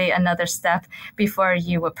probably another step before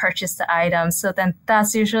you would purchase the item. So then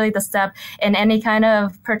that's usually the step in any kind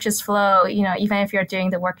of purchase flow. Even if you're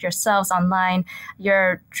doing the work yourselves online,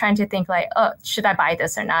 you're trying to think like, oh, should I buy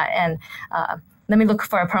this or not? And let me look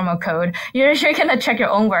for a promo code. You're going to check your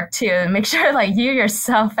own work too and make sure like you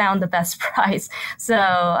yourself found the best price. So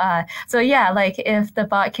yeah, like if the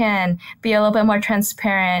bot can be a little bit more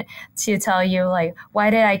transparent to tell you like,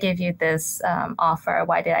 why did I give you this offer?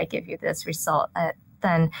 Why did I give you this result?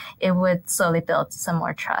 Then it would slowly build some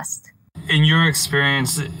more trust. In your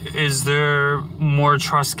experience, is there more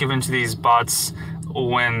trust given to these bots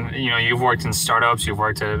when, you know, you've worked in startups, you've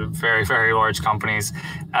worked at very, very large companies?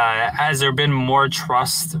 Has there been more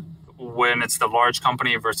trust when it's the large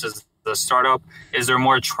company versus the startup? Is there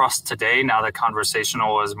more trust today now that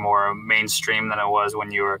conversational is more mainstream than it was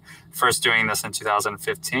when you were first doing this in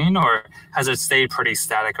 2015, or has it stayed pretty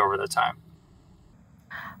static over the time?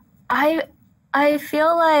 I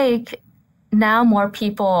feel like now more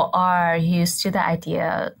people are used to the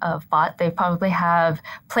idea of bot. They probably have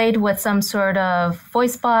played with some sort of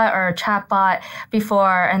voice bot or chat bot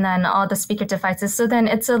before, and then all the speaker devices. So then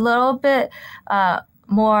it's a little bit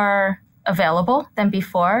more available than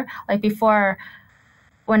before. Like before,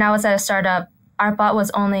 when I was at a startup, our bot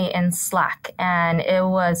was only in Slack, and it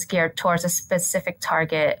was geared towards a specific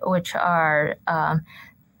target, which are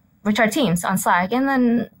teams on Slack. And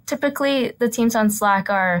then typically the teams on Slack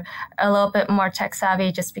are a little bit more tech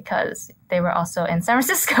savvy just because they were also in San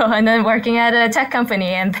Francisco and then working at a tech company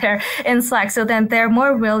and they're in Slack. So then they're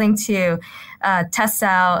more willing to test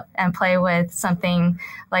out and play with something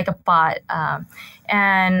like a bot.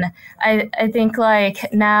 And I think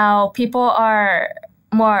like now people are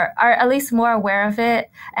at least more aware of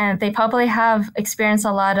it, and they probably have experienced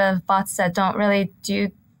a lot of bots that don't really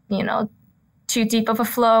do, you know, too deep of a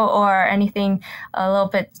flow or anything a little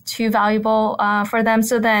bit too valuable for them.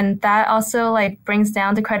 So then that also like brings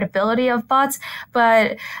down the credibility of bots.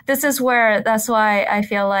 But that's why I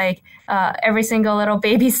feel like every single little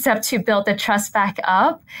baby step to build the trust back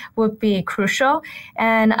up would be crucial.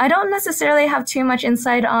 And I don't necessarily have too much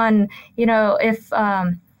insight on, you know, if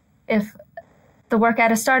the work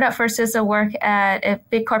at a startup versus the work at a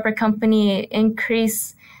big corporate company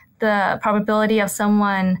increase the probability of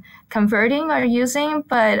someone converting or using.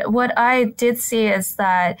 But what I did see is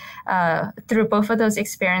that through both of those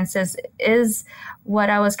experiences is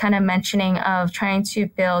what I was kind of mentioning of trying to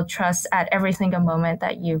build trust at every single moment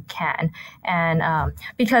that you can. And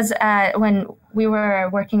because when we were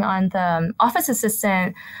working on the Office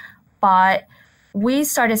Assistant bot, we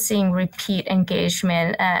started seeing repeat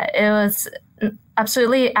engagement. It was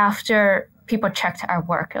absolutely after people checked our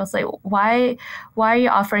work. It was like, why are you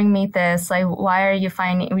offering me this? Like, why are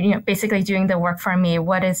you basically doing the work for me?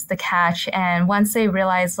 What is the catch? And once they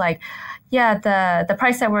realized like, yeah, the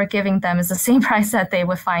price that we're giving them is the same price that they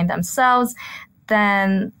would find themselves,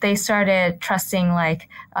 then they started trusting like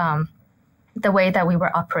the way that we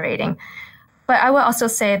were operating. But I would also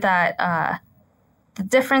say that the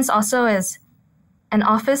difference also is an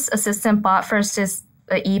Office Assistant bot versus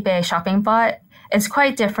the eBay shopping bot is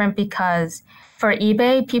quite different, because for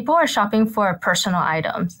eBay, people are shopping for personal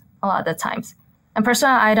items a lot of the times. And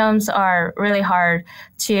personal items are really hard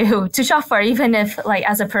to shop for, even if like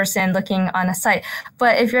as a person looking on a site.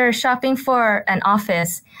 But if you're shopping for an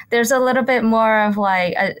office, there's a little bit more of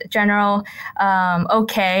like a general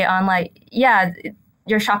okay on like, yeah,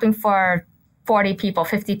 you're shopping for 40 people,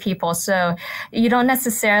 50 people. So you don't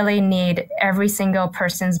necessarily need every single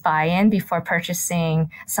person's buy-in before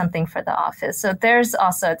purchasing something for the office. So there's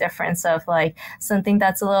also a difference of like something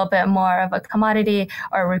that's a little bit more of a commodity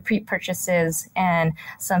or repeat purchases, and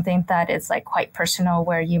something that is like quite personal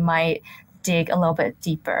where you might dig a little bit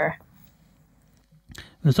deeper.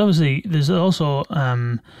 There's also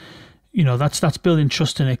you know, that's building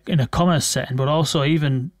trust in a commerce setting, but also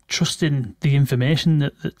even trusting the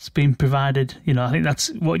information that's been provided. You know, I think that's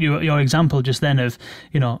what your example just then of,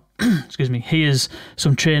 you know, excuse me, here's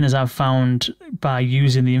some trainers I've found by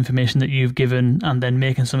using the information that you've given and then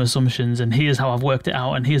making some assumptions, and here's how I've worked it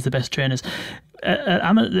out, and here's the best trainers.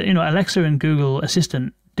 You know, Alexa and Google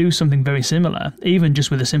Assistant do something very similar, even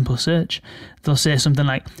just with a simple search. They'll say something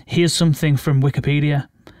like, here's something from Wikipedia.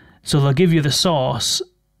 So they'll give you the source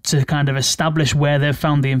to kind of establish where they've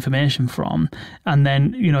found the information from, and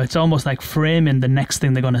then, you know, it's almost like framing the next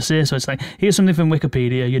thing they're going to say. So it's like, here's something from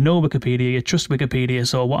Wikipedia, you know Wikipedia, you trust Wikipedia,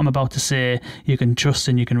 so what I'm about to say you can trust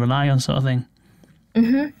and you can rely on, sort of thing.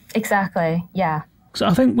 Mm-hmm. Exactly. Yeah. So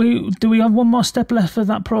I think we have one more step left for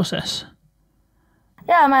that process.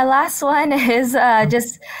 Yeah, my last one is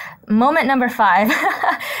just moment number 5.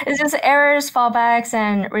 It's just errors, fallbacks,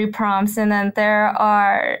 and reprompts. And then there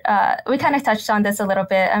are, we kind of touched on this a little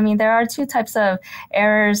bit. I mean, there are 2 types of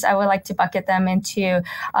errors. I would like to bucket them into.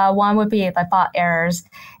 One would be like bot errors,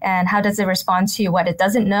 and how does it respond to what it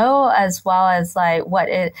doesn't know, as well as like what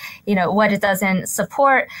it doesn't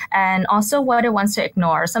support, and also what it wants to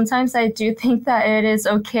ignore. Sometimes I do think that it is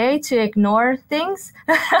okay to ignore things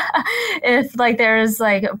if like there's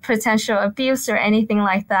like potential abuse or anything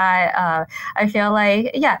like that. I feel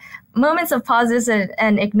like, moments of pauses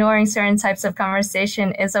and ignoring certain types of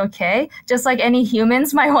conversation is okay. Just like any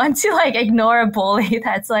humans might want to like ignore a bully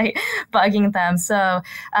that's like bugging them. So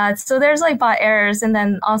there's like bot errors, and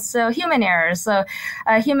then also human errors. So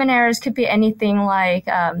human errors could be anything like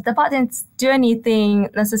the bot didn't do anything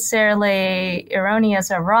necessarily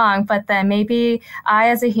erroneous or wrong, but then maybe I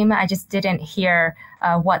as a human, I just didn't hear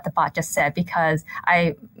what the bot just said because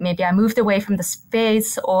I moved away from the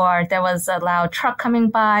space, or there was a loud truck coming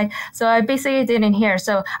by. So I basically didn't hear.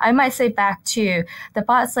 So I might say back to the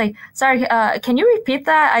bot's like, sorry, can you repeat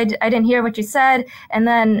that? I didn't hear what you said. And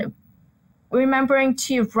then remembering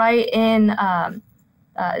to write in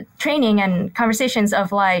training and conversations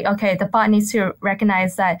of like, okay, the bot needs to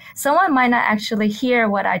recognize that someone might not actually hear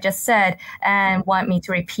what I just said and want me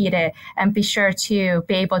to repeat it, and be sure to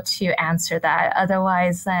be able to answer that.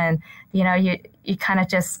 Otherwise, then, you kind of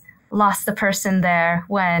just lost the person there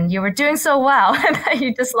when you were doing so well, and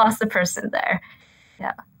you just lost the person there.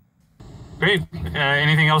 Yeah. Great.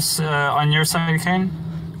 Anything else on your side, Kane?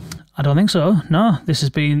 I don't think so. No, this has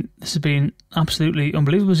been absolutely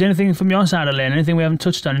unbelievable. Is there anything from your side, Elaine? Anything we haven't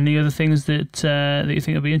touched on? Any other things that you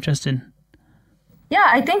think will be interesting? Yeah,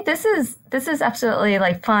 I think this is absolutely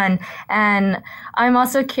like fun, and I'm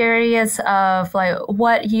also curious of like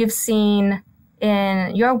what you've seen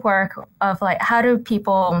in your work of like how do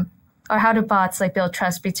bots like build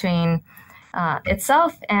trust between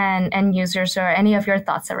itself and end users, or any of your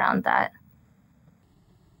thoughts around that.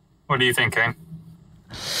 What do you think, Kane?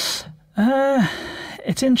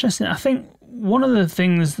 It's interesting. I think one of the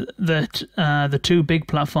things that the 2 big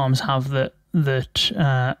platforms have that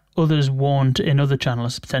others won't in other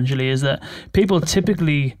channels potentially is that people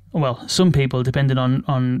typically, well, some people, depending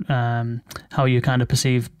on how you kind of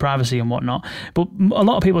perceive privacy and whatnot, but a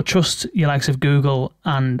lot of people trust your likes of Google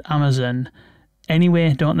and Amazon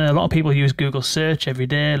anyway, don't they? A lot of people use Google search every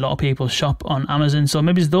day. A lot of people shop on Amazon. So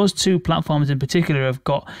maybe those 2 platforms in particular have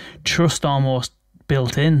got trust almost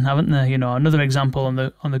built in, haven't they? Another example on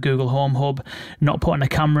the Google Home Hub, not putting a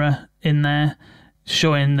camera in there,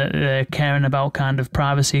 showing that they're caring about kind of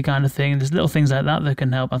privacy kind of thing. There's little things like that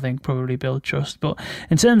can help, I think, probably build trust. But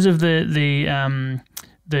in terms of the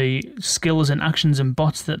skills and actions and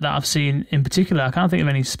bots that I've seen in particular, I can't think of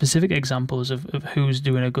any specific examples of who's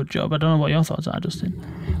doing a good job. I don't know what your thoughts are, Justin.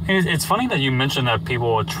 It's funny that you mentioned that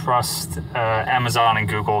people trust Amazon and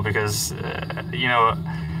Google because,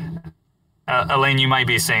 Elaine, you might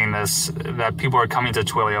be saying this, that people are coming to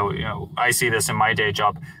Twilio. I see this in my day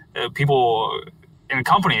job. People in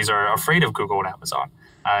companies are afraid of Google and Amazon.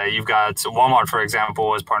 You've got Walmart, for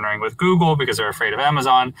example, is partnering with Google because they're afraid of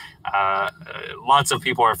Amazon. Lots of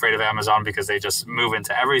people are afraid of Amazon because they just move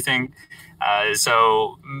into everything.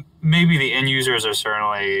 So maybe the end users are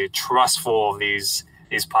certainly trustful of these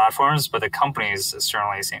platforms, but the companies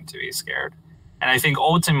certainly seem to be scared. And I think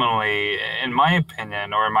ultimately, in my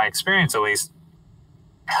opinion, or in my experience at least,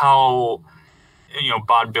 how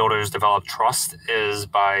bot builders develop trust is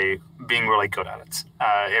by being really good at it.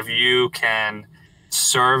 If you can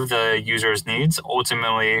serve the user's needs,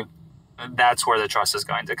 ultimately, that's where the trust is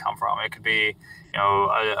going to come from. It could be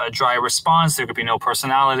a dry response. There could be no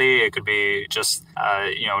personality. It could be just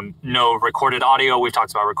no recorded audio. We've talked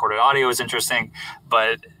about recorded audio is interesting,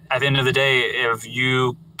 but at the end of the day, if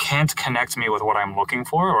you can't connect me with what I'm looking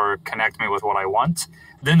for or connect me with what I want,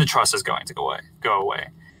 then the trust is going to go away.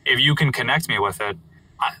 If you can connect me with it,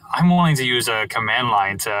 I'm willing to use a command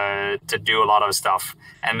line to do a lot of stuff.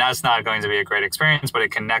 And that's not going to be a great experience, but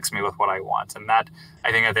it connects me with what I want. And that,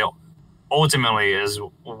 I think, ultimately is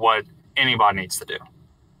what anybody needs to do.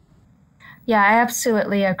 Yeah, I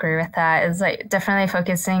absolutely agree with that. It's like definitely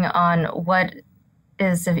focusing on what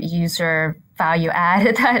is the user value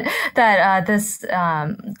add that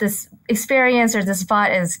this experience or this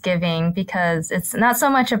bot is giving, because it's not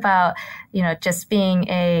so much about just being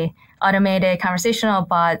a automated conversational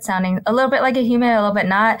bot sounding a little bit like a human, a little bit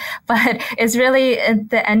not, but it's really at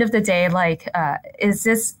the end of the day, like, is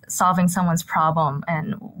this solving someone's problem,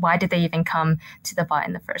 and why did they even come to the bot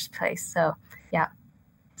in the first place? So yeah,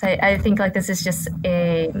 so I think like this is just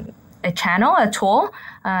a a channel, a tool,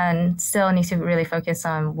 and still need to really focus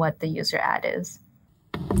on what the user ad is.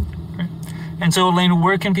 And so, Elaine,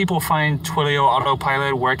 where can people find Twilio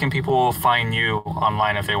Autopilot? Where can people find you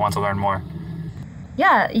online if they want to learn more?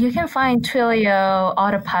 Yeah, you can find Twilio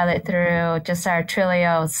Autopilot through just our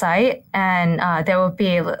Twilio site, and there will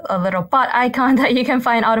be a little bot icon that you can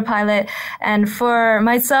find Autopilot. And for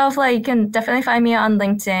myself, like, you can definitely find me on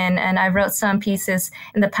LinkedIn, and I wrote some pieces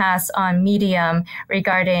in the past on Medium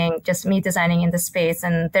regarding just me designing in the space,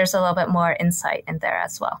 and there's a little bit more insight in there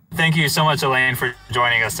as well. Thank you so much, Elaine, for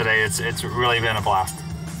joining us today. It's really been a blast.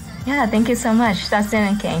 Yeah, thank you so much, Dustin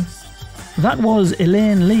and Kane. That was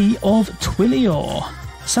Elaine Lee of Twilio.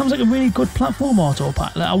 Sounds like a really good platform,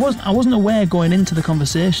 Autopilot. I wasn't aware going into the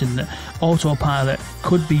conversation that Autopilot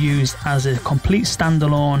could be used as a complete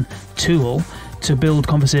standalone tool to build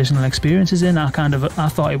conversational experiences in. I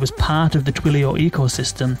thought it was part of the Twilio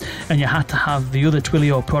ecosystem, and you had to have the other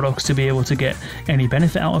Twilio products to be able to get any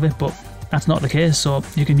benefit out of it, but that's not the case. So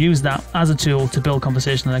you can use that as a tool to build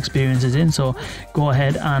conversational experiences in. So go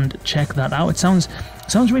ahead and check that out. It sounds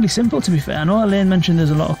really simple, to be fair. I know Elaine mentioned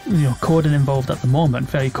there's a lot of coding involved at the moment,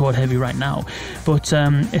 very code heavy right now, but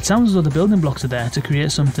it sounds as though the building blocks are there to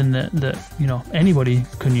create something that anybody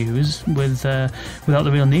can use without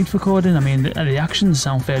the real need for coding. I mean, the actions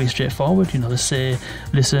sound fairly straightforward. The say,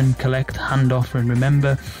 listen, collect, handoff, and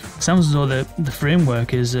remember. It sounds as though the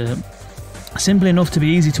framework is simple enough to be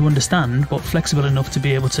easy to understand, but flexible enough to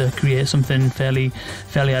be able to create something fairly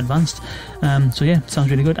advanced. So yeah,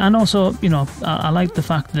 sounds really good. And also, I like the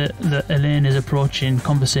fact that Elaine is approaching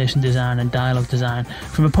conversation design and dialogue design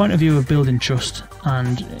from a point of view of building trust.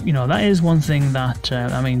 And that is one thing that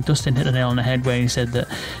Dustin hit the nail on the head where he said that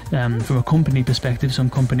from a company perspective, some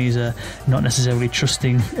companies are not necessarily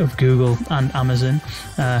trusting of Google and Amazon.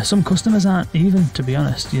 Some customers aren't even, to be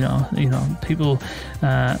honest. People,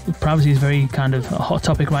 privacy is very kind of a hot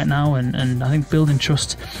topic right now, and I think building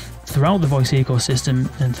trust throughout the voice ecosystem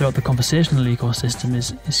and throughout the conversational ecosystem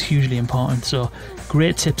is hugely important. So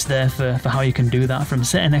great tips there for how you can do that, from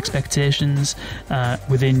setting expectations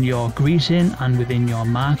within your greeting and within your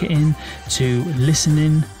marketing, to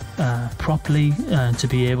listening properly, to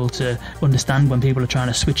be able to understand when people are trying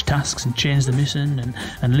to switch tasks and change the mission,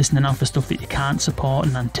 and listening out for stuff that you can't support,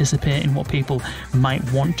 and anticipating what people might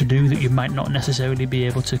want to do that you might not necessarily be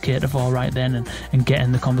able to cater for right then, and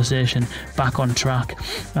getting the conversation back on track,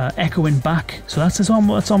 echoing back. So it's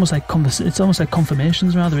almost like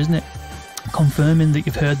confirmations, rather, isn't it? Confirming that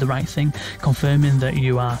you've heard the right thing, confirming that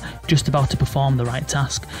you are just about to perform the right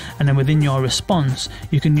task. And then within your response,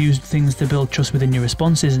 you can use things to build trust within your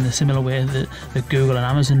responses in a similar way that Google and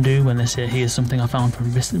Amazon do when they say, here's something I found from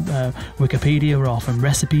Wikipedia or from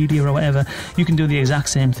Recipedia or whatever. You can do the exact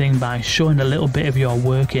same thing by showing a little bit of your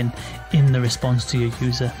work in the response to your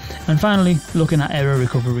user. And finally, looking at error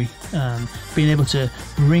recovery, being able to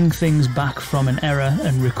bring things back from an error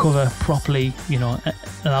and recover properly,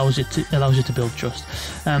 allows you to build trust.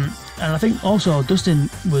 And I think also Dustin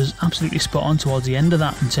was absolutely spot on towards the end of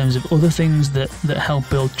that in terms of other things that help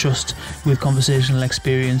build trust with conversational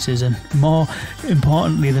experiences, and more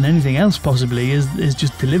importantly than anything else possibly is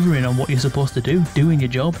just delivering on what you're supposed to do, doing your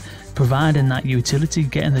job, providing that utility,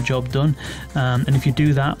 getting the job done. And if you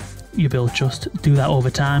do that, you build trust. Do that over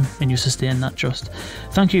time and you sustain that trust.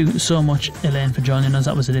 Thank you so much, Elaine, for joining us.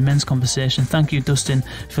 That was an immense conversation. Thank you, Dustin,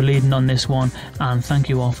 for leading on this one, and thank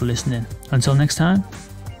you all for listening. Until next time,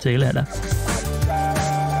 see you later.